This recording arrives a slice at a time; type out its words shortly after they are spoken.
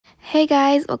Hey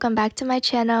guys, welcome back to my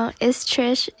channel. It's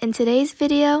Trish. In today's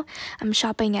video, I'm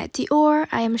shopping at Dior.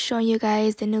 I am showing you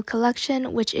guys the new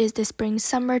collection, which is the Spring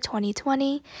Summer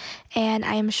 2020. And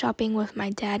I am shopping with my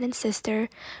dad and sister.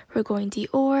 We're going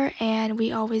Dior and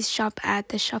we always shop at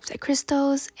the shops at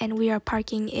Crystal's and we are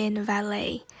parking in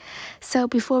Valet. So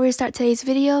before we start today's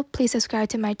video, please subscribe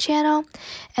to my channel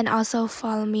and also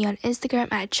follow me on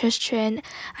Instagram at TrishTrin.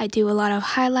 I do a lot of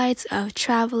highlights of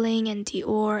traveling and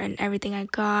Dior and everything I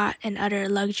got and other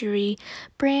luxury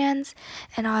brands.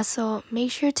 And also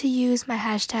make sure to use my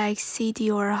hashtag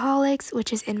CDioraholics,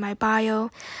 which is in my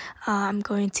bio. I'm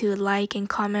going to like and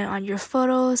comment on your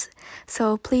photos,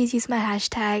 so please use my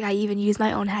hashtag. I even use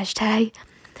my own hashtag.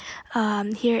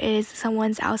 Here is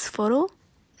someone's else photo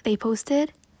they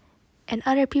posted. And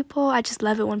other people, I just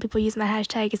love it when people use my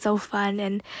hashtag. It's so fun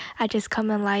and I just come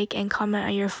and like and comment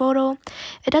on your photo.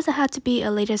 It doesn't have to be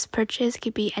a latest purchase. It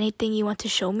could be anything you want to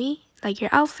show me, like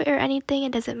your outfit or anything.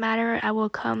 It doesn't matter. I will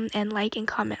come and like and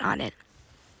comment on it.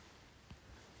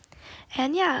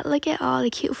 And yeah, look at all the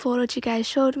cute photos you guys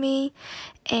showed me.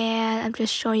 And I'm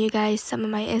just showing you guys some of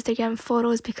my Instagram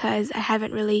photos because I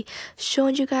haven't really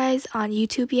shown you guys on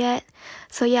YouTube yet.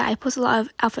 So yeah, I post a lot of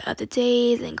outfit of the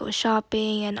days and go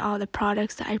shopping and all the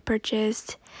products that I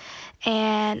purchased.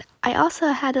 And I also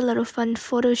had a little fun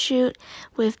photo shoot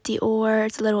with Dior.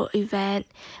 It's a little event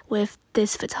with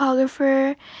this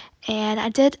photographer. And I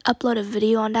did upload a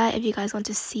video on that if you guys want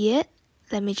to see it.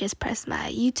 Let me just press my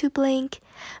YouTube link,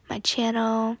 my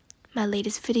channel, my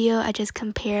latest video. I just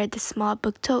compared the small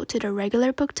book tote to the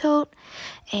regular book tote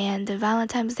and the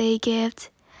Valentine's Day gift,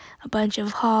 a bunch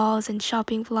of hauls and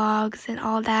shopping vlogs and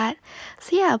all that.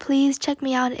 So yeah, please check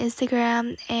me out on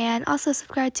Instagram and also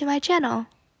subscribe to my channel.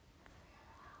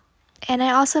 And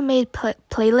I also made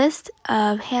playlist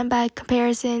of handbag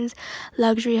comparisons,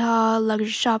 luxury haul, luxury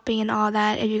shopping and all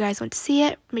that. If you guys want to see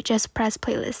it, just press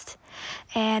playlist.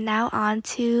 And now on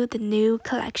to the new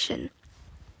collection.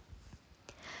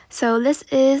 So this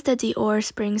is the Dior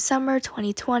Spring Summer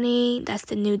 2020. That's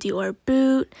the new Dior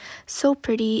boot. So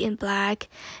pretty in black.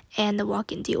 And the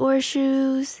walk-in Dior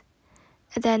shoes.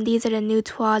 And then these are the new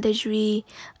Toile de Jouy.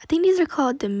 I think these are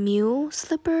called the Mule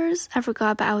slippers. I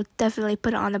forgot, but I will definitely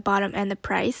put it on the bottom and the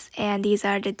price. And these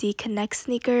are the Cannage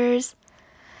sneakers.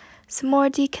 Some more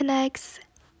Cannage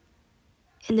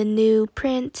in the new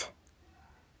print.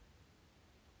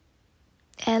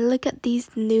 And look at these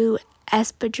new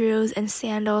espadrilles and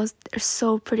sandals. They're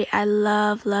so pretty. I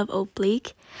love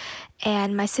oblique.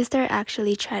 And my sister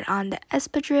actually tried on the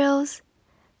espadrilles.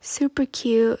 Super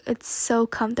cute. It's so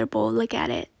comfortable. Look at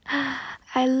it.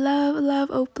 I love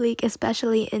oblique,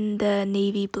 especially in the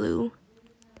navy blue.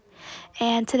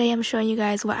 And today I'm showing you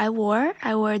guys what I wore.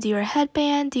 I wore a Dior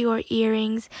headband, Dior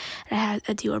earrings, and I had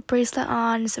a Dior bracelet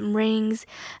on, some rings.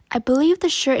 I believe the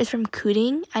shirt is from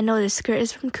Cooting. I know the skirt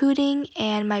is from Cooting,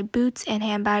 and my boots and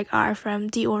handbag are from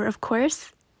Dior, of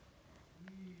course.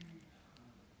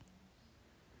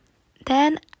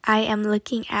 Then I am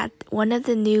looking at one of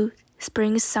the new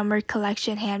Spring Summer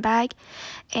collection handbag,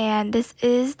 and this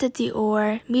is the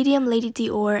Dior medium Lady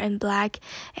Dior in black,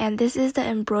 and this is the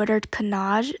embroidered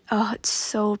Cannage. Oh, it's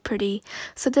so pretty.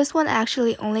 So this one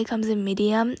actually only comes in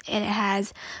medium and it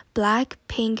has black,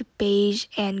 pink, beige,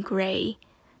 and gray,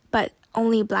 but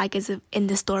only black is in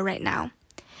the store right now.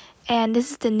 And this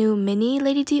is the new mini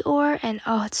Lady Dior, and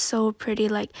oh, it's so pretty.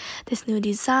 Like this new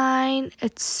design,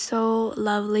 it's so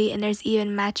lovely. And there's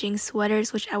even matching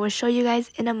sweaters, which I will show you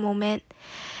guys in a moment.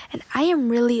 And I am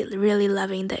really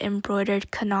loving the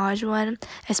embroidered Cannage one,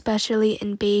 especially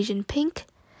in beige and pink.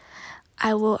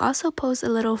 I will also post a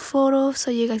little photo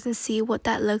so you guys can see what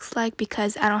that looks like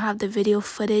because I don't have the video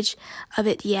footage of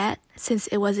it yet since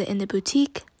it wasn't in the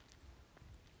boutique.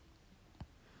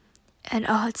 And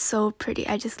oh, it's so pretty.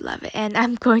 I just love it. And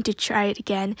I'm going to try it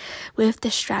again with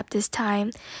the strap this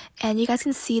time. And you guys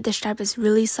can see the strap is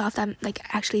really soft. I'm like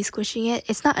actually squishing it.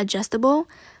 It's not adjustable,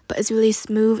 but it's really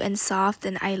smooth and soft.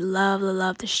 And I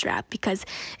love the strap because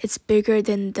it's bigger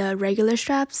than the regular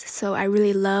straps. So I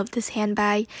really love this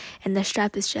handbag. And the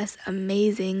strap is just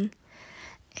amazing.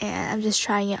 And I'm just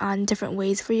trying it on different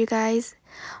ways for you guys.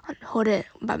 Hold it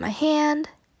by my hand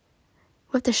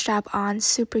with the strap on.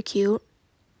 Super cute.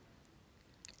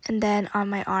 And then on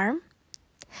my arm.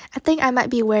 I think I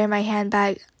might be wearing my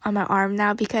handbag on my arm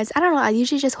now because I don't know, I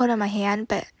usually just hold on my hand,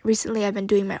 but recently I've been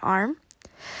doing my arm.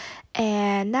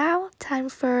 And now time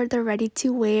for the ready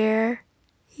to wear.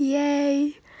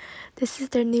 Yay! This is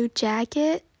their new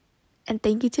jacket. And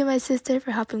thank you to my sister for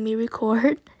helping me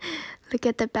record. Look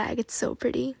at the bag, it's so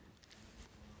pretty.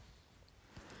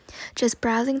 Just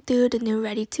browsing through the new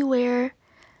ready to wear.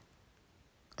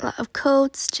 A lot of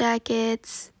coats,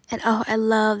 jackets, And oh, I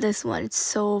love this one. It's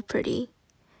so pretty.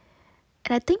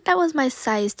 And I think that was my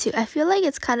size too. I feel like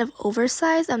it's kind of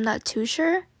oversized. I'm not too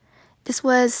sure. This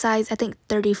was size, I think,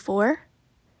 34.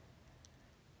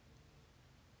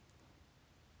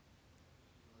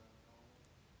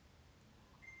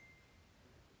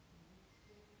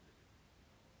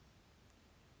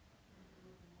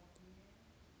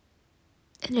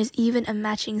 And there's even a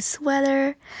matching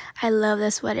sweater. I love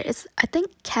this sweater. It's, I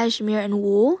think, cashmere and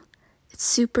wool. It's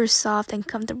super soft and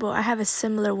comfortable. I have a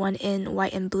similar one in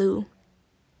white and blue.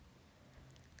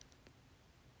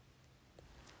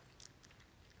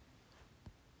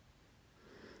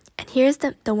 And here's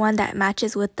the one that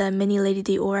matches with the mini Lady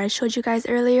Dior I showed you guys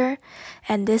earlier.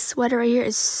 And this sweater right here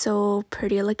is so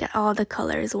pretty. Look at all the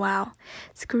colors. Wow.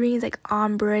 It's green, like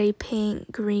ombre,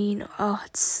 pink, green. Oh,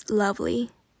 it's lovely.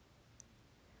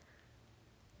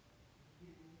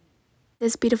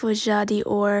 This beautiful Jade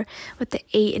Dior with the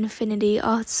 8 infinity.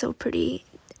 Oh, it's so pretty.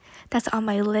 That's on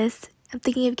my list. I'm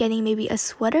thinking of getting maybe a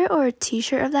sweater or a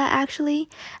t-shirt of that actually.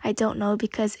 I don't know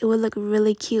because it would look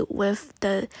really cute with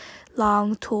the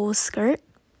long tulle skirt.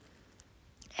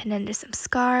 And then there's some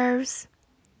scarves.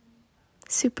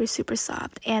 Super, super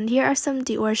soft. And here are some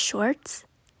Dior shorts.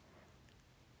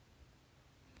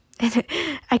 And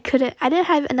I didn't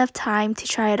have enough time to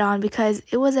try it on because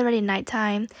it was already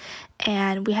nighttime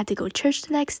and we had to go to church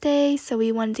the next day, so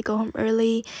we wanted to go home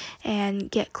early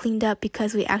and get cleaned up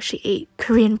because we actually ate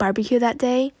Korean barbecue that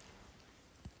day.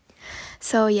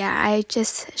 So yeah, I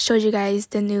just showed you guys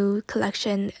the new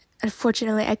collection.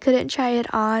 Unfortunately, I couldn't try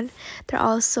it on. They're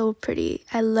all so pretty.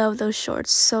 I love those shorts.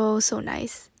 So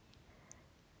nice.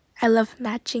 I love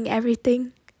matching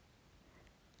everything.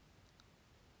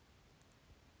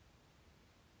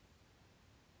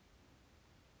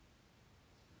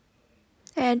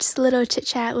 And just a little chit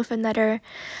chat with another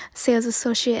sales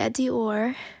associate at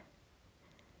Dior.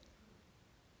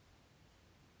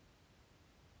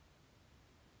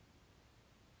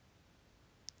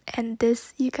 And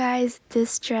this, you guys,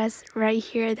 this dress right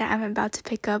here that I'm about to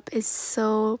pick up is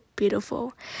so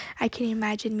beautiful. I can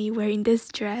imagine me wearing this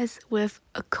dress with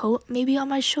a coat maybe on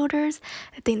my shoulders.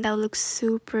 I think that would look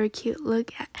super cute.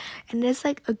 Look at, and it's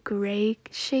like a gray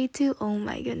shade too. Oh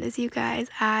my goodness, you guys,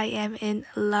 I am in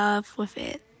love with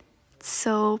it. It's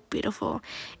so beautiful.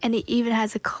 And it even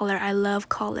has a collar. I love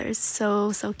collars.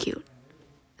 So cute.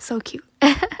 So cute.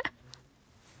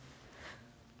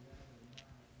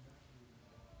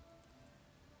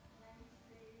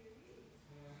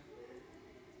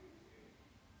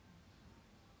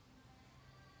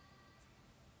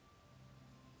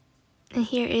 And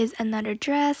here is another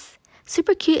dress.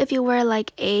 Super cute if you wear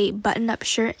like a button-up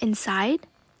shirt inside.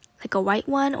 Like a white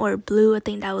one or blue. I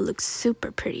think that would look super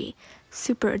pretty.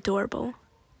 Super adorable.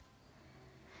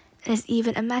 And there's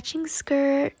even a matching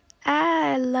skirt.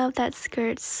 Ah, I love that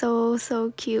skirt. So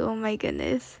cute. Oh my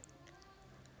goodness.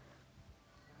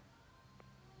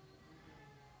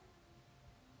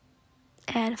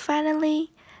 And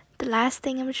finally, the last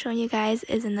thing I'm showing you guys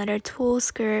is another tulle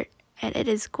skirt. And it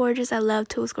is gorgeous. I love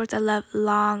tulle skirts. I love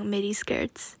long midi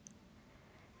skirts.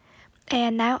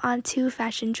 And now on to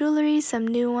fashion jewelry, some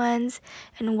new ones.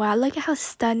 And wow, look at how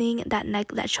stunning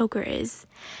that choker is.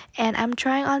 And I'm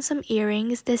trying on some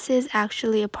earrings. This is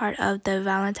actually a part of the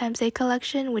Valentine's Day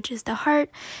collection, which is the heart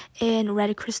in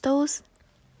red crystals.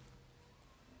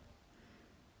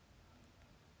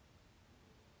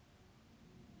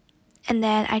 And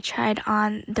then I tried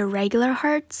on the regular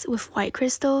hearts with white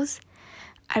crystals.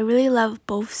 I really love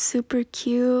both, super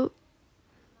cute.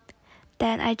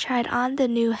 Then I tried on the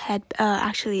new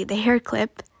actually the hair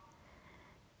clip.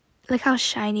 Look how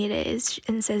shiny it is,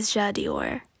 and it says Jade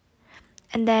Dior.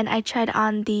 And then I tried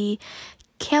on the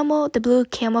blue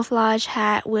camouflage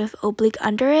hat with oblique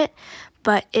under it,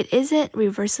 but it isn't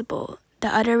reversible.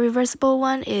 The other reversible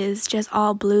one is just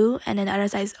all blue, and then the other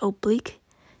side is oblique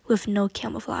with no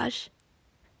camouflage.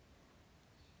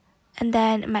 And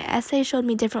then my essay showed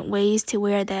me different ways to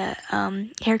wear the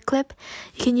hair clip.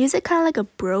 You can use it kind of like a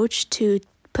brooch to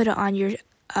put it on your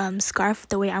scarf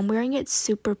the way I'm wearing it. It's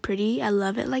super pretty. I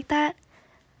love it like that.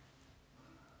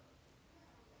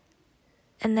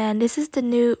 And then this is the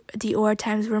new Dior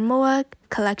times Ramoa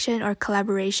collection or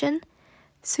collaboration.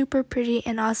 Super pretty.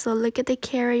 And also look at the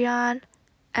carry-on.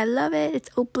 I love it. It's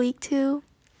oblique too.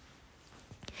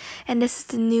 And this is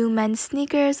the new men's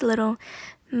sneakers, little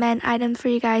men item for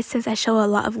you guys since I show a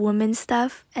lot of women's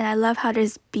stuff, and I love how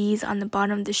there's bees on the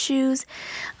bottom of the shoes.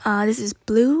 This is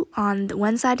blue. On the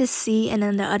one side is C, and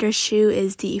then the other shoe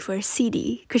is D for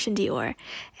CD, Christian Dior.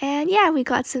 And yeah, we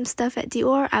got some stuff at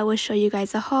Dior. I will show you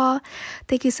guys a haul.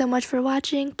 Thank you so much for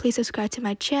watching. Please subscribe to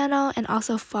my channel and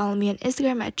also follow me on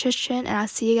Instagram at Tristan, and I'll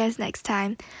see you guys next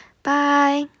time.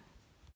 Bye!